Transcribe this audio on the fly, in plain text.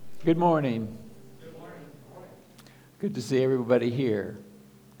Good morning. Good to see everybody here.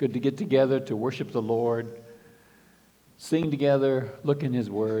 Good to get together to worship the Lord, sing together, look in His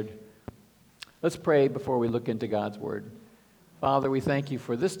Word. Let's pray before we look into God's Word. Father, we thank You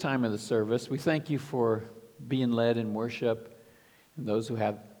for this time of the service. We thank You for being led in worship and those who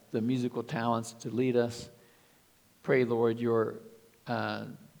have the musical talents to lead us. Pray, Lord,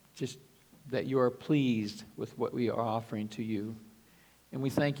 that You are pleased with what we are offering to You. And we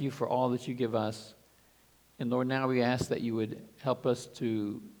thank You for all that You give us. And Lord, now we ask that You would help us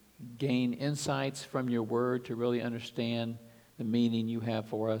to gain insights from Your Word to really understand the meaning You have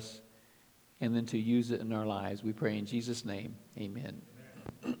for us and then to use it in our lives. We pray in Jesus' name, amen.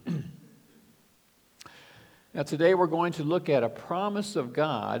 Now today we're going to look at a promise of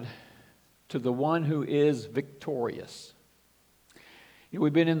God to the one who is victorious.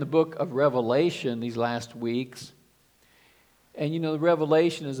 We've been in the book of Revelation these last weeks. And the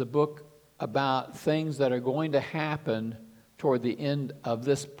Revelation is a book about things that are going to happen toward the end of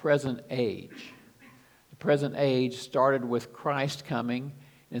this present age. The present age started with Christ coming,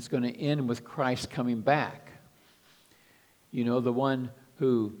 and it's going to end with Christ coming back. The one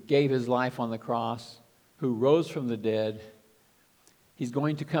who gave His life on the cross, who rose from the dead. He's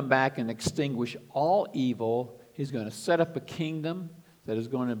going to come back and extinguish all evil. He's going to set up a kingdom that's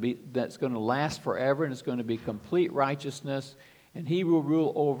going to last forever, and it's going to be complete righteousness, and He will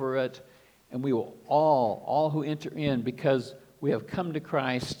rule over it, and we will all who enter in, because we have come to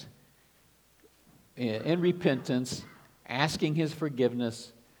Christ in repentance, asking His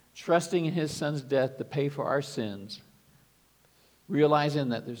forgiveness, trusting in His Son's death to pay for our sins, realizing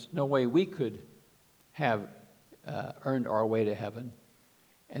that there's no way we could have earned our way to heaven,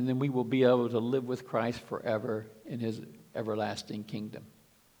 and then we will be able to live with Christ forever in His everlasting kingdom.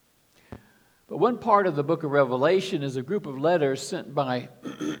 But one part of the book of Revelation is a group of letters sent by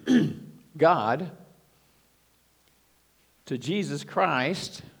God to Jesus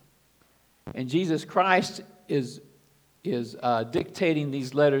Christ, and Jesus Christ is dictating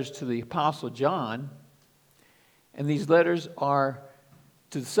these letters to the Apostle John, and these letters are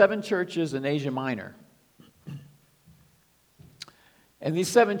to the 7 churches in Asia Minor. And these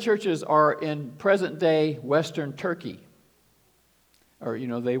 7 churches are in present-day Western Turkey. Or,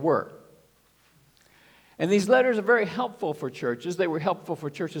 they were. And these letters are very helpful for churches. They were helpful for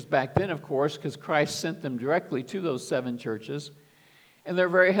churches back then, of course, because Christ sent them directly to those 7 churches. And they're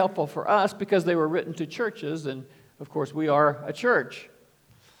very helpful for us because they were written to churches, and, of course, we are a church.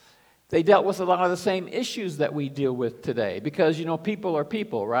 They dealt with a lot of the same issues that we deal with today because, people are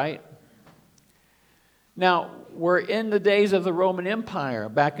people, right? Now, we're in the days of the Roman Empire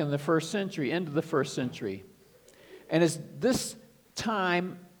back in the 1st century, into the 1st century. And it's this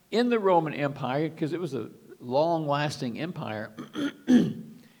time in the Roman Empire, because it was a long-lasting empire,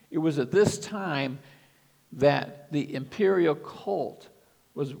 it was at this time that the imperial cult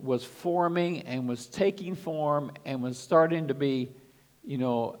was forming and was taking form and was starting to be,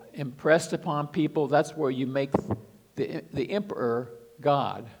 impressed upon people. That's where you make the emperor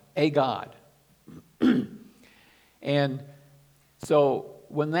God, a god. And so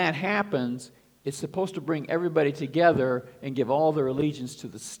when that happens, it's supposed to bring everybody together and give all their allegiance to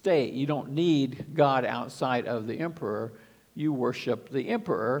the state. You don't need God outside of the emperor. You worship the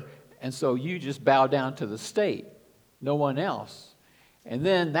emperor, and so you just bow down to the state, no one else. And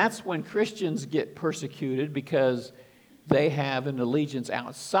then that's when Christians get persecuted because they have an allegiance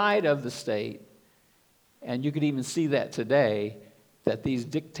outside of the state. And you could even see that today, that these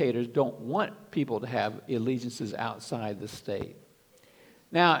dictators don't want people to have allegiances outside the state.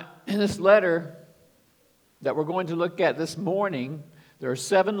 Now, in this letter that we're going to look at this morning, there are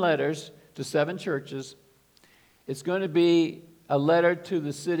 7 letters to 7 churches. It's going to be a letter to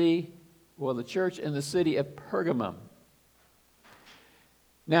the church in the city of Pergamum.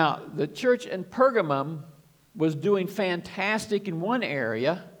 Now, the church in Pergamum was doing fantastic in one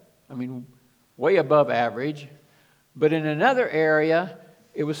area, way above average, but in another area,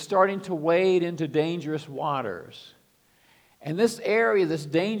 it was starting to wade into dangerous waters. And this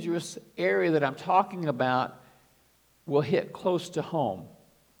dangerous area that I'm talking about, will hit close to home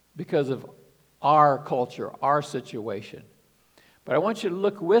because of our culture, our situation. But I want you to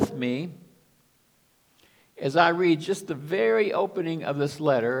look with me as I read just the very opening of this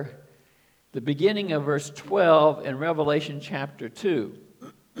letter, the beginning of verse 12 in Revelation chapter 2.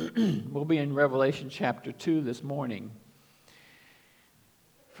 We'll be in Revelation chapter 2 this morning,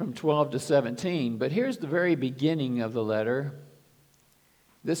 from 12 to 17. But here's the very beginning of the letter.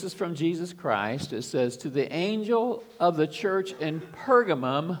 This is from Jesus Christ. It says, "To the angel of the church in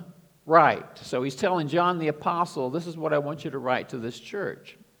Pergamum write." So he's telling John the apostle, this is what I want you to write to this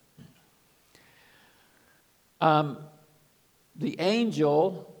church. The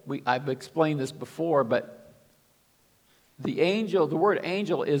angel, I've explained this before, but the word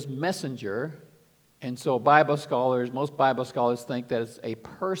angel is messenger. And so most Bible scholars think that it's a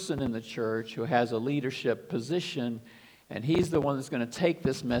person in the church who has a leadership position, and he's the one that's going to take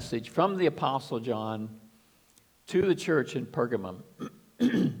this message from the Apostle John to the church in Pergamum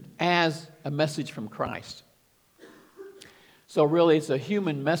as a message from Christ. So really, it's a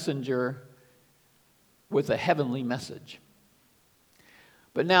human messenger with a heavenly message.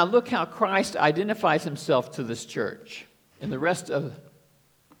 But now look how Christ identifies himself to this church in the rest of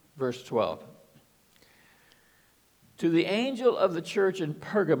verse 12. To the angel of the church in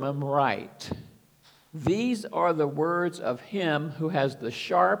Pergamum write, these are the words of him who has the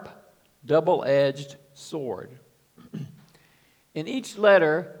sharp, double-edged sword. In each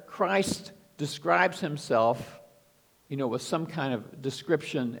letter, Christ describes himself, with some kind of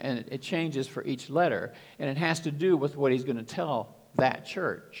description, and it changes for each letter, and it has to do with what he's going to tell that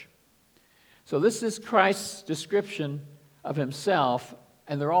church. So this is Christ's description of himself,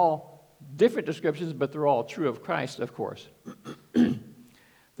 and they're all different descriptions, but they're all true of Christ, of course.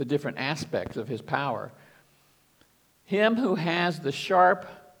 The different aspects of his power. Him who has the sharp,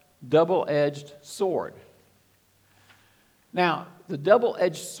 double-edged sword. Now, the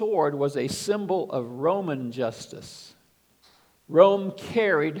double-edged sword was a symbol of Roman justice. Rome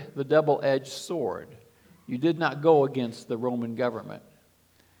carried the double-edged sword. You did not go against the Roman government.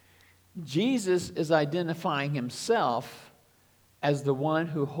 Jesus is identifying himself as the one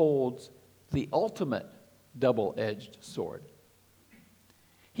who holds the ultimate double-edged sword.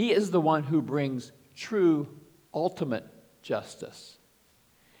 He is the one who brings true, ultimate justice.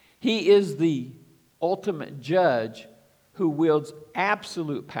 He is the ultimate judge who wields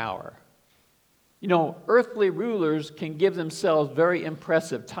absolute power. Earthly rulers can give themselves very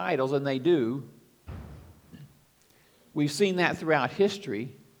impressive titles, and they do. We've seen that throughout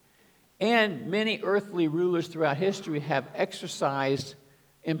history. And many earthly rulers throughout history have exercised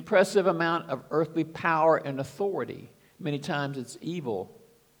impressive amount of earthly power and authority. Many times it's evil.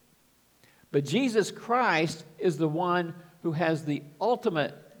 But Jesus Christ is the one who has the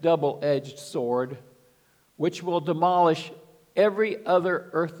ultimate double-edged sword, which will demolish every other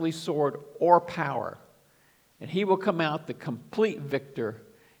earthly sword or power. And he will come out the complete victor,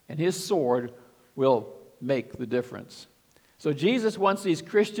 and his sword will make the difference. So Jesus wants these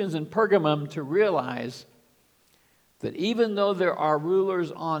Christians in Pergamum to realize that even though there are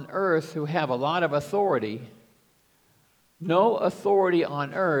rulers on earth who have a lot of authority, no authority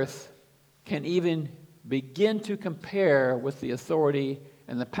on earth can even begin to compare with the authority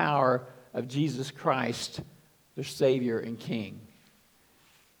and the power of Jesus Christ, their Savior and King.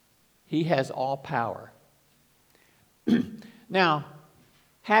 He has all power. Now,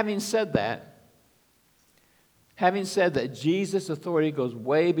 having said that Jesus' authority goes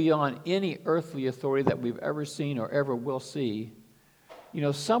way beyond any earthly authority that we've ever seen or ever will see,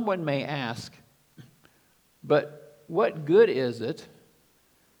 someone may ask, but what good is it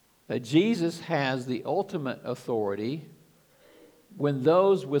that Jesus has the ultimate authority when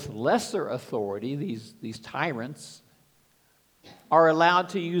those with lesser authority, these tyrants, are allowed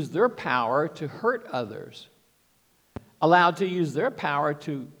to use their power to hurt others, allowed to use their power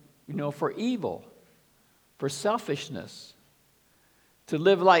to, for evil, for selfishness, to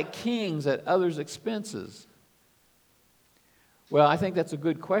live like kings at others' expenses? Well, I think that's a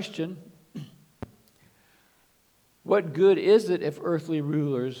good question. What good is it if earthly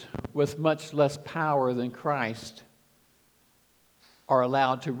rulers with much less power than Christ are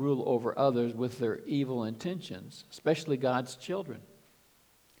allowed to rule over others with their evil intentions, especially God's children?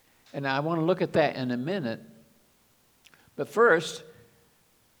 And I want to look at that in a minute. But first,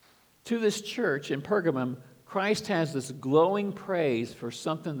 to this church in Pergamum, Christ has this glowing praise for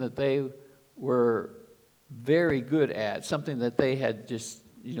something that they were very good at, something that they had just,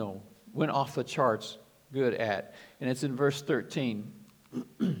 went off the charts good at. And it's in verse 13.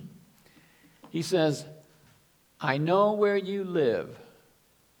 He says, I know where you live,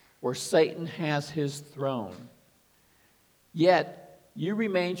 where Satan has his throne. Yet you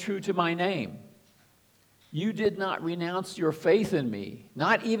remain true to my name. You did not renounce your faith in me,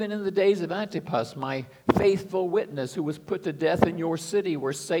 not even in the days of Antipas, my faithful witness, who was put to death in your city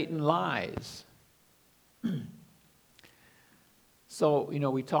where Satan lies. So,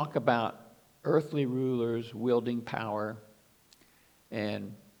 we talk about earthly rulers wielding power,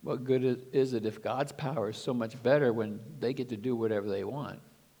 and what good is it if God's power is so much better when they get to do whatever they want?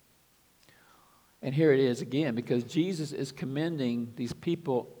 And here it is again, because Jesus is commending these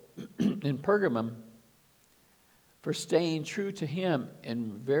people in Pergamum for staying true to him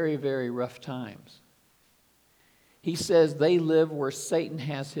in very, very rough times. He says they live where Satan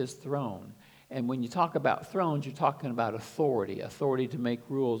has his throne. And when you talk about thrones, you're talking about authority to make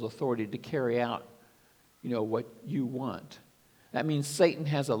rules, authority to carry out, what you want. That means Satan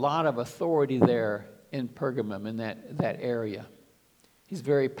has a lot of authority there in Pergamum, in that area. He's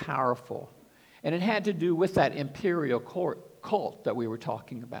very powerful. And it had to do with that imperial cult that we were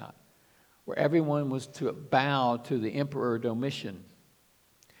talking about, where everyone was to bow to the Emperor Domitian.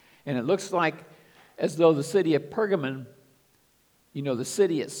 And it looks like as though the city of Pergamon, the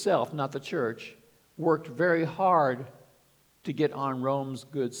city itself, not the church, worked very hard to get on Rome's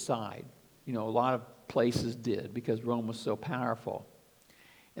good side. A lot of places did because Rome was so powerful.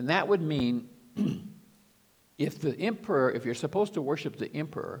 And that would mean if you're supposed to worship the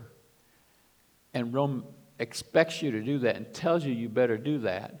emperor, and Rome expects you to do that and tells you better do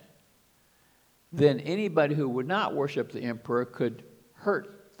that, then anybody who would not worship the emperor could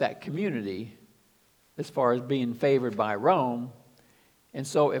hurt that community as far as being favored by Rome. And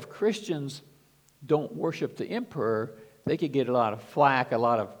so if Christians don't worship the emperor, they could get a lot of flack, a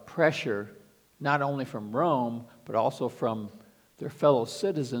lot of pressure, not only from Rome, but also from their fellow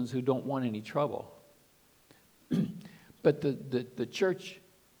citizens who don't want any trouble. But the church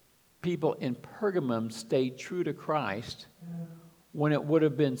people in Pergamum stayed true to Christ when it would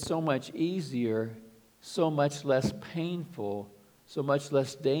have been so much easier, so much less painful, so much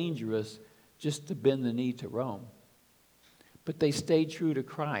less dangerous just to bend the knee to Rome. But they stayed true to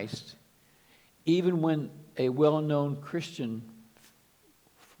Christ, even when a well-known Christian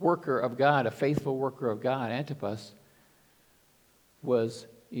worker of God, a faithful worker of God, Antipas, was,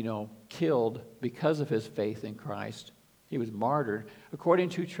 killed because of his faith in Christ. He was martyred. According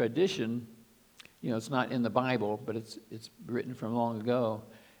to tradition, it's not in the Bible, but it's written from long ago.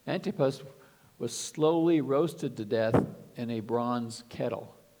 Antipas was slowly roasted to death in a bronze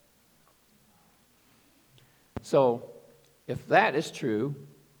kettle. So, if that is true,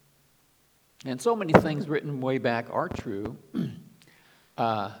 and so many things written way back are true,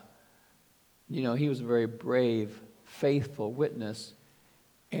 he was a very brave, faithful witness,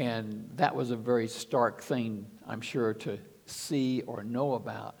 and that was a very stark thing, I'm sure, to see or know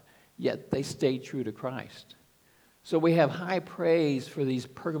about, yet they stayed true to Christ. So we have high praise for these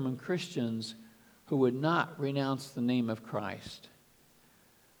Pergamon Christians who would not renounce the name of Christ,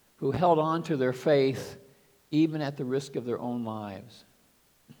 who held on to their faith even at the risk of their own lives.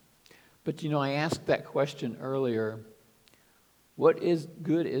 But I asked that question earlier. What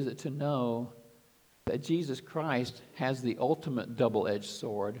good is it to know that Jesus Christ has the ultimate double-edged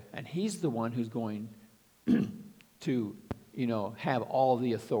sword, and he's the one who's going to, have all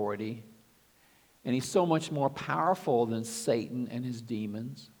the authority, and he's so much more powerful than Satan and his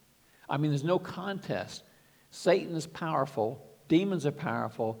demons. I mean, there's no contest. Satan is powerful, demons are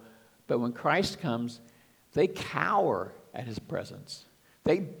powerful, but when Christ comes, they cower at his presence.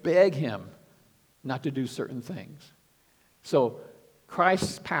 They beg him not to do certain things. So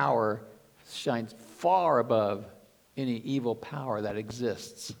Christ's power shines far above any evil power that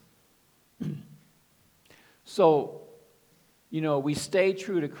exists. So, we stay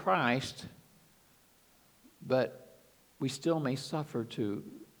true to Christ, but we still may suffer to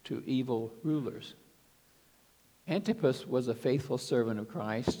evil rulers. Antipas was a faithful servant of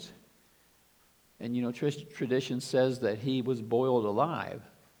Christ, and tradition says that he was boiled alive,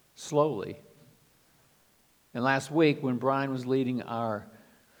 slowly. And last week, when Brian was leading our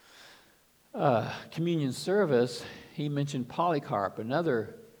communion service, he mentioned Polycarp,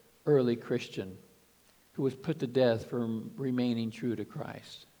 another early Christian who was put to death for remaining true to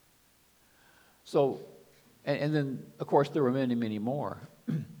Christ. So, and then, of course, there were many, many more.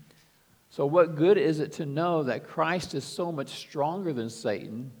 So what good is it to know that Christ is so much stronger than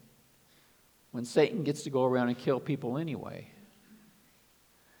Satan when Satan gets to go around and kill people anyway?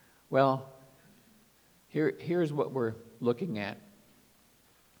 Well, here's what we're looking at.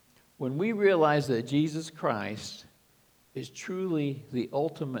 When we realize that Jesus Christ is truly the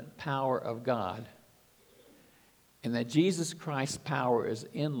ultimate power of God, and that Jesus Christ's power is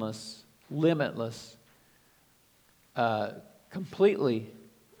endless, limitless, completely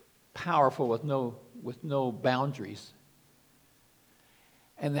powerful with no boundaries,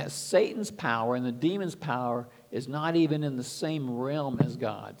 and that Satan's power and the demon's power is not even in the same realm as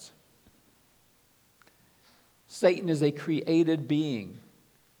God's. Satan is a created being.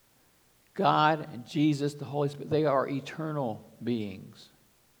 God and Jesus, the Holy Spirit, they are eternal beings.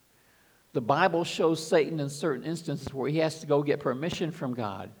 The Bible shows Satan in certain instances where he has to go get permission from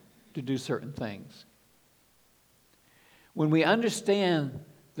God to do certain things. When we understand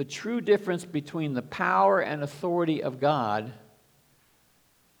the true difference between the power and authority of God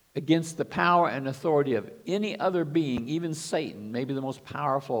against the power and authority of any other being, even Satan, maybe the most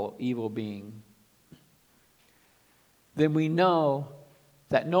powerful evil being, then we know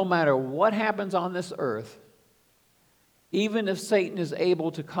that no matter what happens on this earth, even if Satan is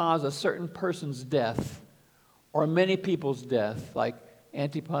able to cause a certain person's death or many people's death, like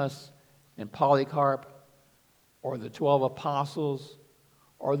Antipas and Polycarp, or the 12 apostles,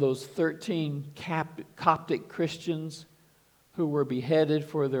 or those 13 Coptic Christians who were beheaded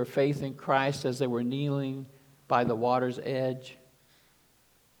for their faith in Christ as they were kneeling by the water's edge.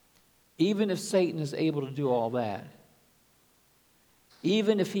 Even if Satan is able to do all that,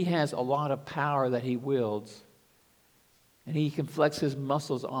 even if he has a lot of power that he wields, and he can flex his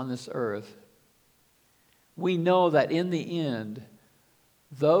muscles on this earth, we know that in the end,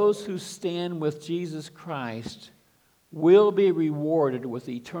 those who stand with Jesus Christ will be rewarded with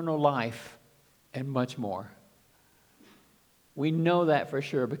eternal life and much more. We know that for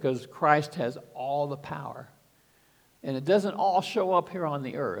sure because Christ has all the power. And it doesn't all show up here on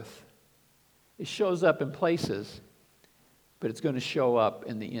the earth. It shows up in places, but it's going to show up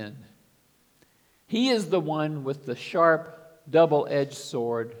in the end. He is the one with the sharp, double-edged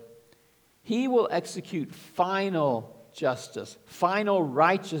sword. He will execute final justice, final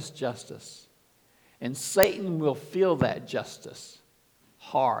righteous justice. And Satan will feel that justice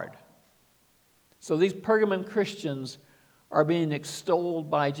hard. So these Pergamon Christians are being extolled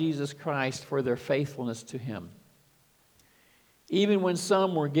by Jesus Christ for their faithfulness to him. Even when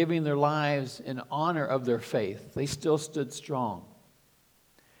some were giving their lives in honor of their faith, they still stood strong.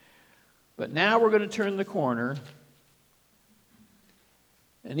 But now we're going to turn the corner.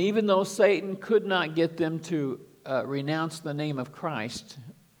 And even though Satan could not get them to renounce the name of Christ,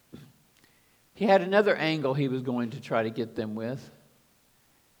 he had another angle he was going to try to get them with.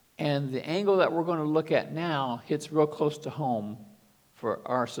 And the angle that we're going to look at now hits real close to home for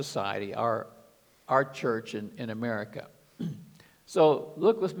our society, our church in America. So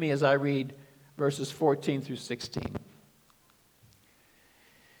look with me as I read verses 14 through 16.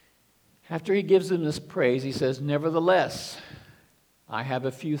 After he gives them this praise, he says, "Nevertheless, I have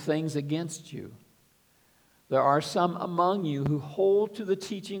a few things against you. There are some among you who hold to the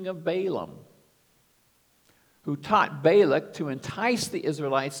teaching of Balaam, who taught Balak to entice the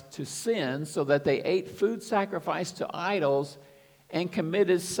Israelites to sin so that they ate food sacrificed to idols and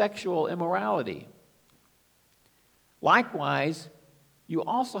committed sexual immorality. Likewise, you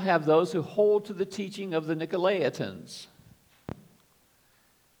also have those who hold to the teaching of the Nicolaitans.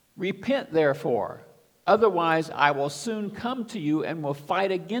 Repent, therefore, otherwise I will soon come to you and will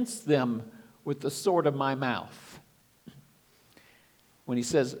fight against them with the sword of my mouth." When he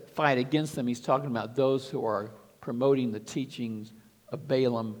says fight against them, he's talking about those who are promoting the teachings of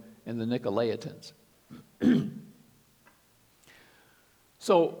Balaam and the Nicolaitans.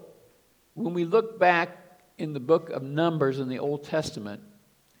 So, when we look back in the book of Numbers in the Old Testament,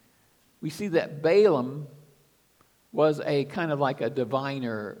 we see that Balaam was a kind of like a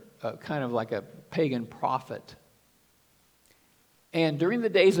diviner, kind of like a pagan prophet. And during the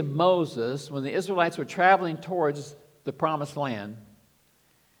days of Moses, when the Israelites were traveling towards the Promised Land,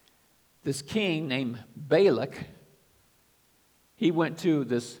 this king named Balak, he went to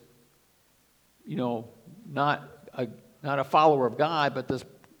this, not a follower of God, but this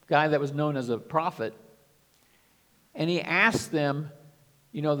guy that was known as a prophet. And he asked them,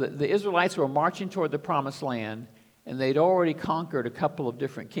 the Israelites were marching toward the Promised Land, and they'd already conquered a couple of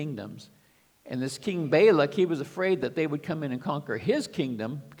different kingdoms. And this King Balak, he was afraid that they would come in and conquer his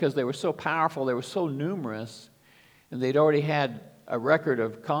kingdom because they were so powerful, they were so numerous, and they'd already had a record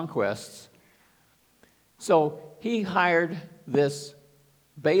of conquests. So he hired this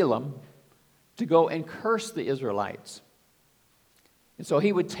Balaam to go and curse the Israelites. And so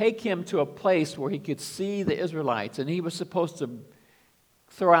he would take him to a place where he could see the Israelites, and he was supposed to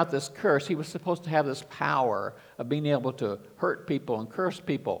throw out this curse. He was supposed to have this power of being able to hurt people and curse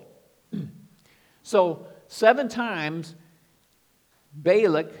people. So 7 times,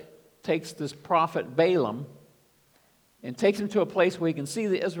 Balak takes this prophet Balaam and takes him to a place where he can see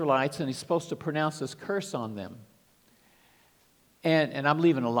the Israelites, and he's supposed to pronounce this curse on them. And I'm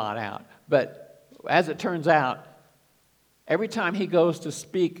leaving a lot out. But as it turns out, every time he goes to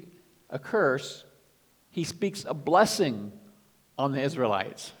speak a curse, he speaks a blessing on the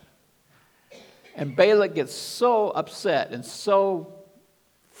Israelites. And Balak gets so upset and so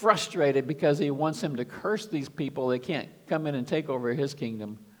frustrated because he wants him to curse these people. They can't come in and take over his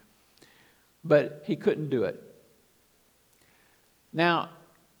kingdom. But he couldn't do it. Now,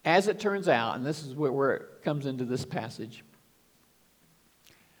 as it turns out, and this is where it comes into this passage,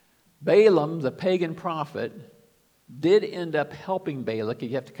 Balaam, the pagan prophet, did end up helping Balak. You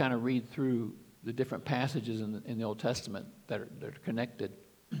have to kind of read through the different passages in the Old Testament that are connected.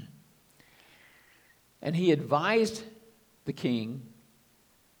 And he advised the king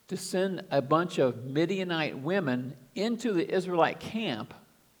to send a bunch of Midianite women into the Israelite camp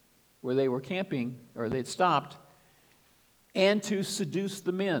where they were camping, or they'd stopped, and to seduce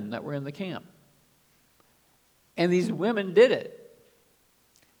the men that were in the camp. And these women did it.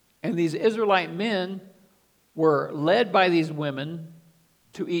 And these Israelite men were led by these women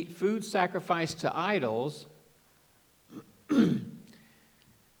to eat food sacrificed to idols.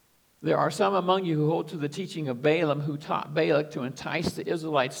 There are some among you who hold to the teaching of Balaam, who taught Balak to entice the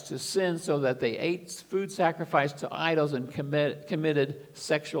Israelites to sin so that they ate food sacrificed to idols and committed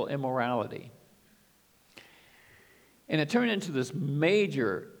sexual immorality. And it turned into this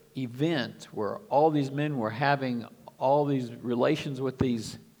major event where all these men were having all these relations with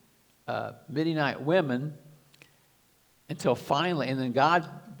these Midianite women until finally, and then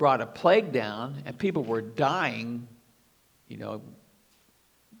God brought a plague down and people were dying,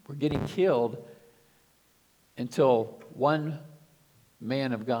 were getting killed, until one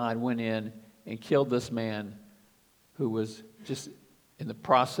man of God went in and killed this man who was just in the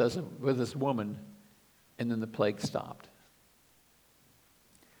process with this woman, and then the plague stopped.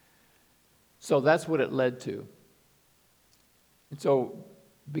 So that's what it led to. And so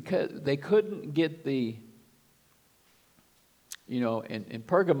because they couldn't get in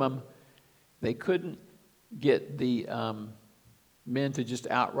Pergamum, they couldn't get the men to just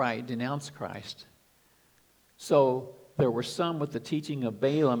outright denounce Christ. So there were some with the teaching of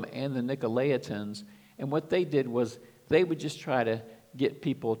Balaam and the Nicolaitans, and what they did was they would just try to get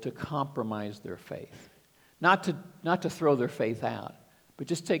people to compromise their faith. Not to throw their faith out, but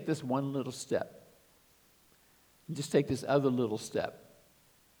just take this one little step. And just take this other little step.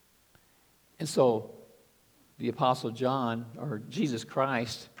 And so the Apostle John, or Jesus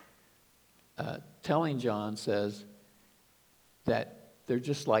Christ, telling John, says that they're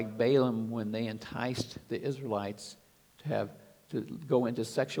just like Balaam when they enticed the Israelites to go into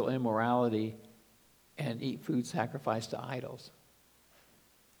sexual immorality and eat food sacrificed to idols.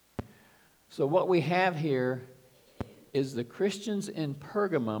 So what we have here is the Christians in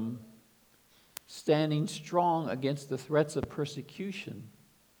Pergamum standing strong against the threats of persecution,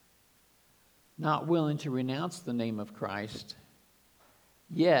 not willing to renounce the name of Christ,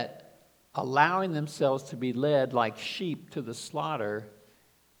 yet allowing themselves to be led like sheep to the slaughter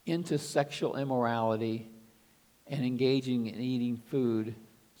into sexual immorality and engaging in eating food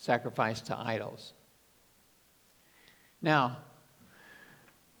sacrificed to idols. Now,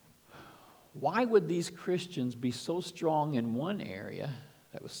 why would these Christians be so strong in one area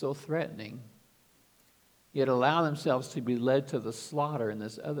that was so threatening, yet allow themselves to be led to the slaughter in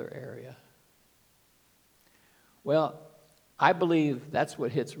this other area? Well, I believe that's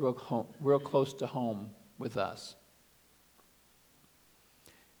what hits real close to home with us.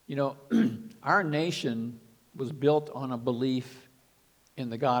 Our nation was built on a belief in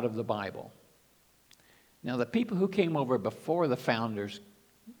the God of the Bible. Now, the people who came over before the founders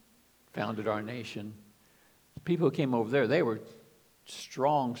founded our nation, the people who came over there, they were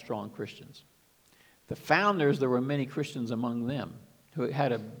strong Christians. The founders, there were many Christians among them who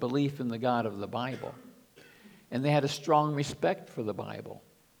had a belief in the God of the Bible. And they had a strong respect for the Bible.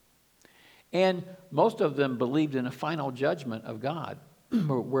 And most of them believed in a final judgment of God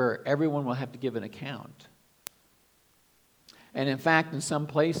where everyone will have to give an account. And in fact, in some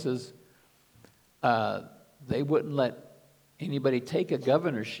places, they wouldn't let anybody take a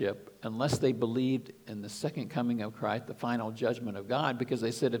governorship unless they believed in the second coming of Christ, the final judgment of God, because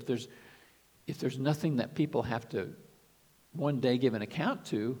they said if there's nothing that people have to one day give an account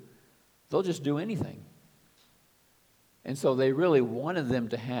to, they'll just do anything. And so they really wanted them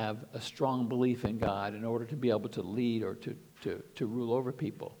to have a strong belief in God in order to be able to lead or to rule over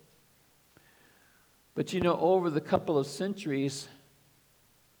people. But over the couple of centuries,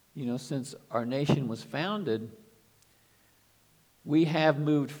 since our nation was founded, we have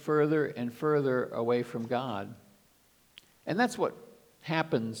moved further and further away from God. And that's what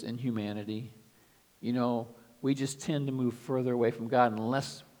happens in humanity. We just tend to move further away from God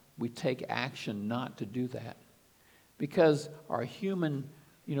unless we take action not to do that. Because our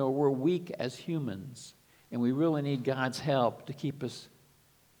we're weak as humans, and we really need God's help to keep us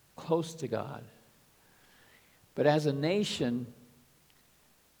close to God. But as a nation,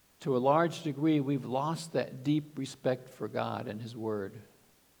 to a large degree, we've lost that deep respect for God and His Word.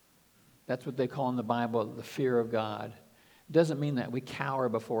 That's what they call in the Bible the fear of God. It doesn't mean that we cower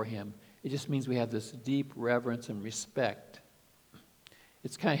before Him. It just means we have this deep reverence and respect.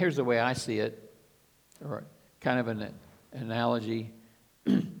 It's here's the way I see it, or kind of an analogy.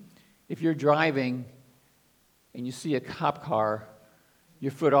 If you're driving and you see a cop car,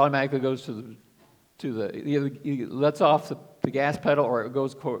 your foot automatically goes either lets off the gas pedal or it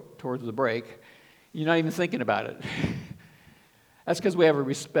goes towards the brake. You're not even thinking about it. That's because we have a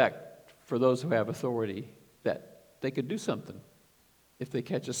respect for those who have authority, that they could do something if they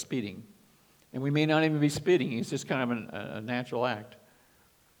catch us speeding. And we may not even be speeding. It's just kind of a natural act.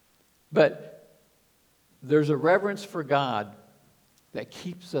 But there's a reverence for God that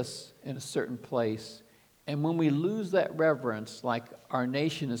keeps us in a certain place. And when we lose that reverence, like our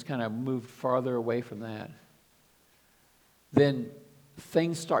nation has kind of moved farther away from that, then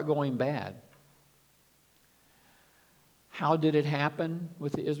things start going bad. How did it happen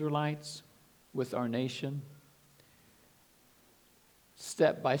with the Israelites, with our nation?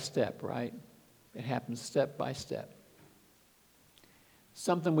 Step by step, right? It happens step by step.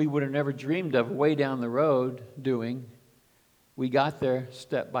 Something we would have never dreamed of way down the road doing. We got there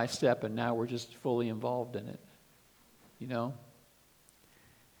step by step, and now we're just fully involved in it. You know?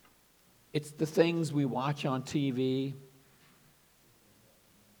 It's the things we watch on TV.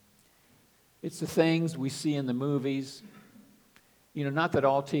 It's the things we see in the movies. You know, not that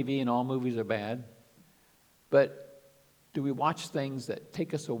all TV and all movies are bad, but do we watch things that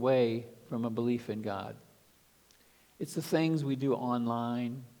take us away from a belief in God? It's the things we do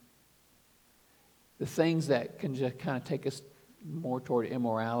online, the things that can just kind of take us more toward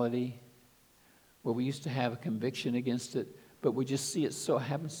immorality, where we used to have a conviction against it, but we just see it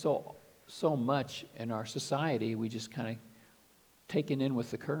happen so much in our society, we just kind of take it in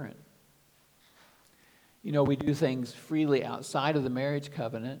with the current. You know, we do things freely outside of the marriage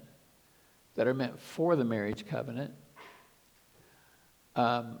covenant that are meant for the marriage covenant.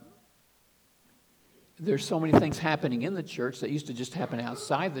 There's so many things happening in the church that used to just happen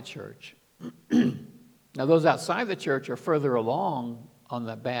outside the church. Now, those outside the church are further along on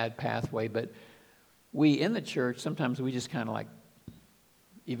the bad pathway, but we in the church, sometimes we just kind of like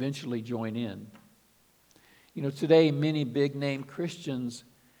eventually join in. You know, today many big-name Christians,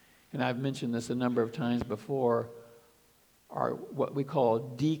 and I've mentioned this a number of times before, are what we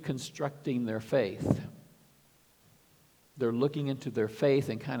call deconstructing their faith. They're looking into their faith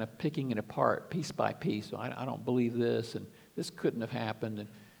and kind of picking it apart piece by piece. So I don't believe this, and this couldn't have happened, and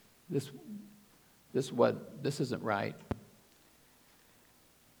this isn't right.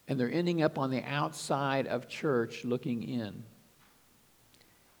 And they're ending up on the outside of church looking in.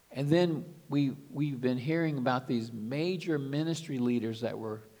 And then we've been hearing about these major ministry leaders that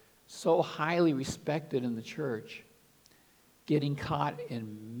were so highly respected in the church getting caught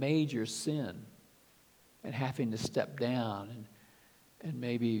in major sin and having to step down and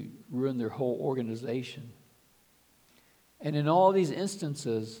maybe ruin their whole organization. And in all these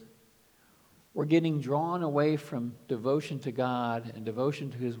instances, we're getting drawn away from devotion to God and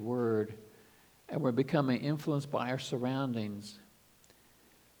devotion to His Word, and we're becoming influenced by our surroundings.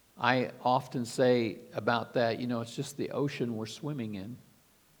 I often say about that, you know, it's just the ocean we're swimming in.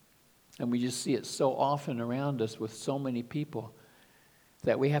 And we just see it so often around us with so many people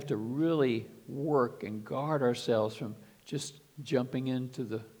that we have to really work and guard ourselves from just jumping into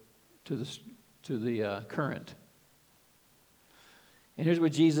the current. And here's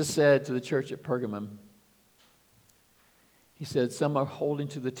what Jesus said to the church at Pergamum. He said, some are holding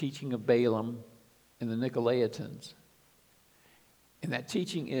to the teaching of Balaam and the Nicolaitans. And that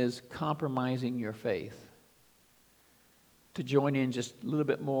teaching is compromising your faith to join in just a little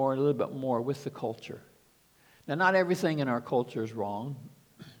bit more with the culture. Now, not everything in our culture is wrong.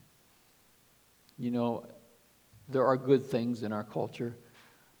 You know, there are good things in our culture,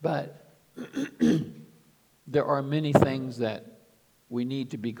 but there are many things that we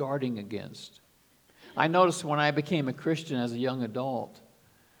need to be guarding against. I noticed when I became a Christian as a young adult,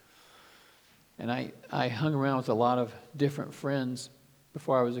 and I hung around with a lot of different friends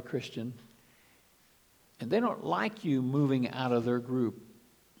before I was a Christian, and they don't like you moving out of their group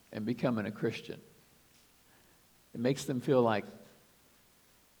and becoming a Christian. It makes them feel like,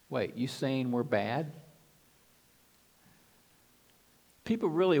 wait, you saying we're bad? People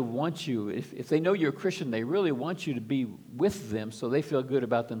really want you, if they know you're a Christian, they really want you to be with them so they feel good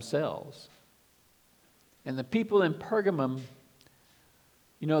about themselves. And the people in Pergamum,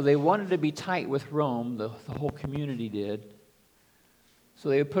 you know, they wanted to be tight with Rome, the whole community did. So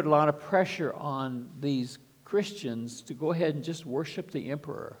they would put a lot of pressure on these Christians to go ahead and just worship the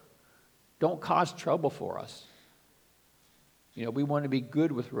emperor. Don't cause trouble for us. You know, we want to be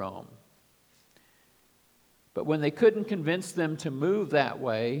good with Rome. But when they couldn't convince them to move that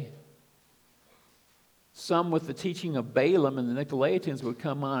way, some with the teaching of Balaam and the Nicolaitans would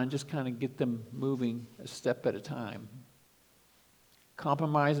come on and just kind of get them moving a step at a time,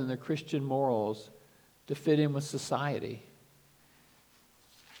 compromising their Christian morals to fit in with society.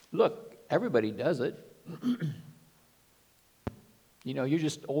 Look, everybody does it. You're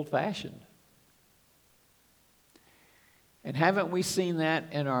just old-fashioned. And haven't we seen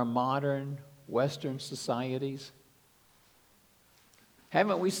that in our modern Western societies?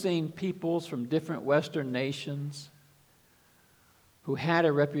 Haven't we seen peoples from different Western nations who had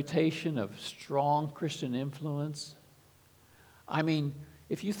a reputation of strong Christian influence? I mean,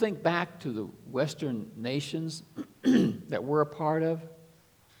 if you think back to the Western nations that we're a part of,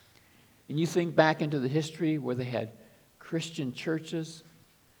 and you think back into the history where they had Christian churches,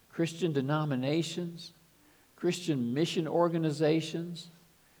 Christian denominations, Christian mission organizations,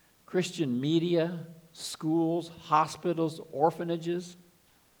 Christian media, schools, hospitals, orphanages,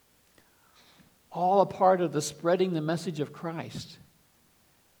 all a part of the spreading the message of Christ.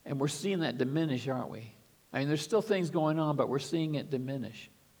 And we're seeing that diminish, aren't we? I mean, there's still things going on, but we're seeing it diminish.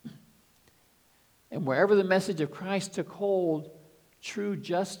 And wherever the message of Christ took hold, true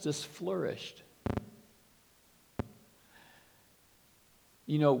justice flourished.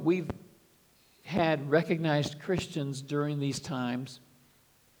 We've had recognized Christians during these times,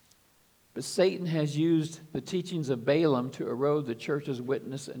 but Satan has used the teachings of Balaam to erode the church's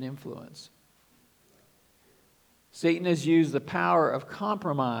witness and influence. Satan has used the power of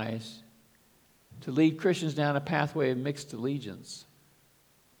compromise to lead Christians down a pathway of mixed allegiance,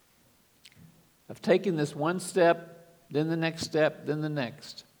 of taking this one step, then the next step, then the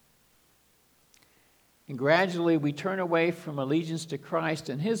next. And gradually we turn away from allegiance to Christ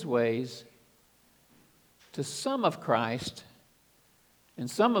and his ways to some of Christ and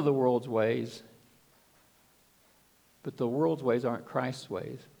some of the world's ways, but the world's ways aren't Christ's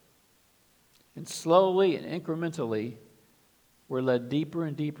ways. And slowly and incrementally, we're led deeper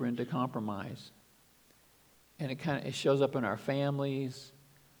and deeper into compromise. And it shows up in our families,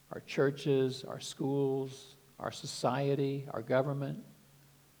 our churches, our schools, our society, our government.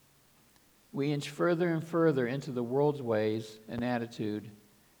 We inch further and further into the world's ways and attitude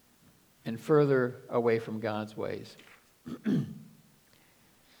and further away from God's ways.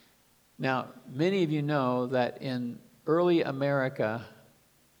 Now, many of you know that in early America,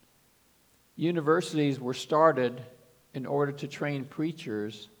 universities were started in order to train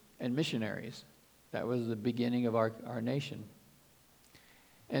preachers and missionaries. That was the beginning of our nation.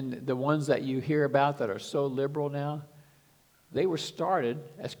 And the ones that you hear about that are so liberal now, they were started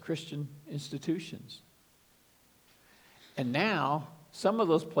as Christian institutions. And now, some of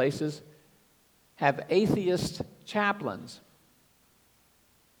those places have atheist chaplains.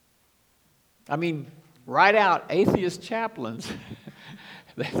 I mean, right out, atheist chaplains.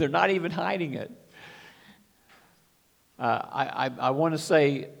 They're not even hiding it. I want to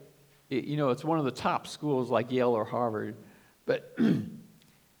say, it's one of the top schools like Yale or Harvard, but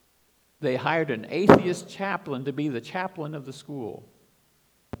they hired an atheist chaplain to be the chaplain of the school.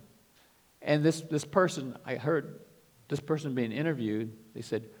 And this person, I heard this person being interviewed, they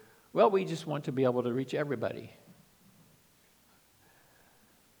said, well, we just want to be able to reach everybody.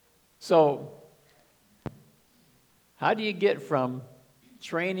 So, how do you get from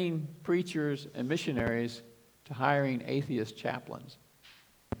training preachers and missionaries to hiring atheist chaplains?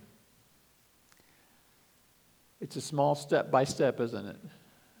 It's a small step by step, isn't it?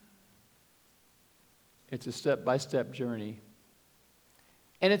 It's a step-by-step journey.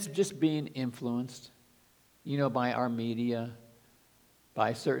 And it's just being influenced, by our media,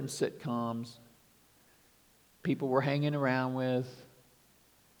 by certain sitcoms, people we're hanging around with,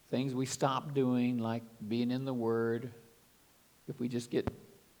 things we stop doing, like being in the Word. If we just get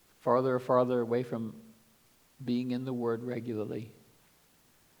farther and farther away from being in the Word regularly,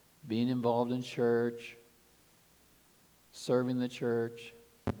 being involved in church, serving the church.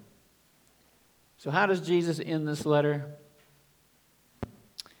 So how does Jesus end this letter?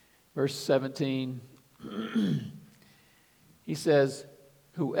 Verse 17, he says,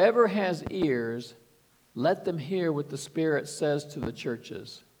 whoever has ears, let them hear what the Spirit says to the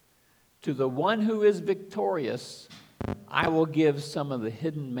churches. To the one who is victorious, I will give some of the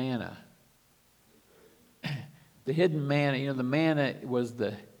hidden manna. The hidden manna, the manna was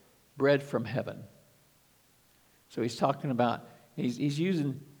the bread from heaven. So he's talking about, he's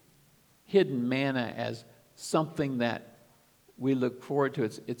using hidden manna as something that we look forward to.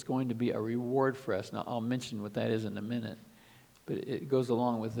 It's going to be a reward for us. Now, I'll mention what that is in a minute, but it goes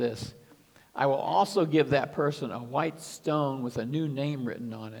along with this. I will also give that person a white stone with a new name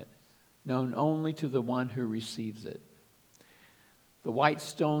written on it, known only to the one who receives it. The white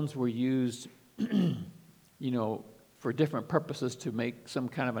stones were used for different purposes to make some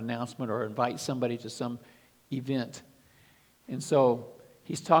kind of announcement or invite somebody to some event. And so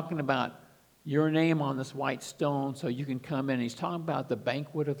he's talking about your name on this white stone so you can come in. He's talking about the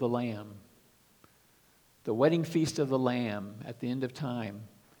banquet of the Lamb, the wedding feast of the Lamb at the end of time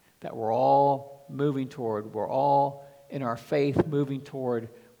that we're all moving toward. We're all in our faith moving toward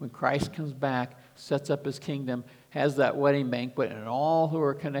when Christ comes back, sets up his kingdom, has that wedding banquet, and all who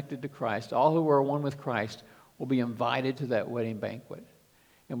are connected to Christ, all who are one with Christ, will be invited to that wedding banquet.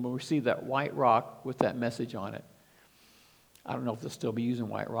 And we'll receive that white rock with that message on it. I don't know if they'll still be using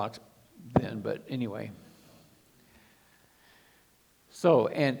white rocks then, but anyway. So,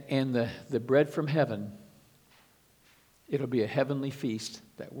 and the bread from heaven, it'll be a heavenly feast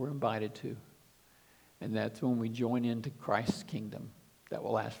that we're invited to. And that's when we join into Christ's kingdom that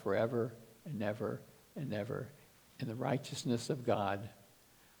will last forever and ever and ever in the righteousness of God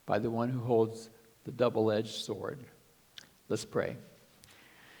by the one who holds the double-edged sword. Let's pray.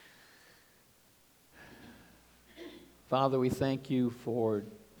 Father, we thank you for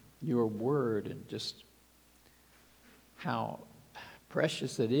your word and just how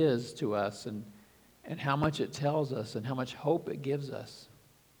precious it is to us and how much it tells us and how much hope it gives us.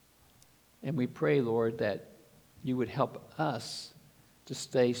 And we pray, Lord, that you would help us to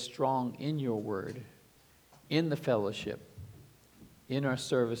stay strong in your word, in the fellowship, in our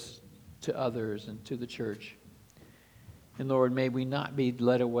service to others and to the church. And Lord, may we not be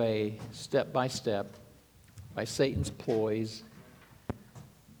led away step by step by Satan's ploys,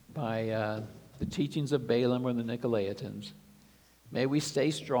 by the teachings of Balaam or the Nicolaitans. May we stay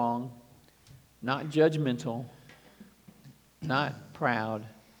strong, not judgmental, not proud,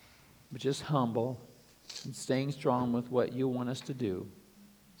 but just humble and staying strong with what you want us to do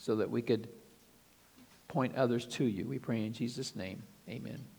so that we could point others to you. We pray in Jesus' name. Amen.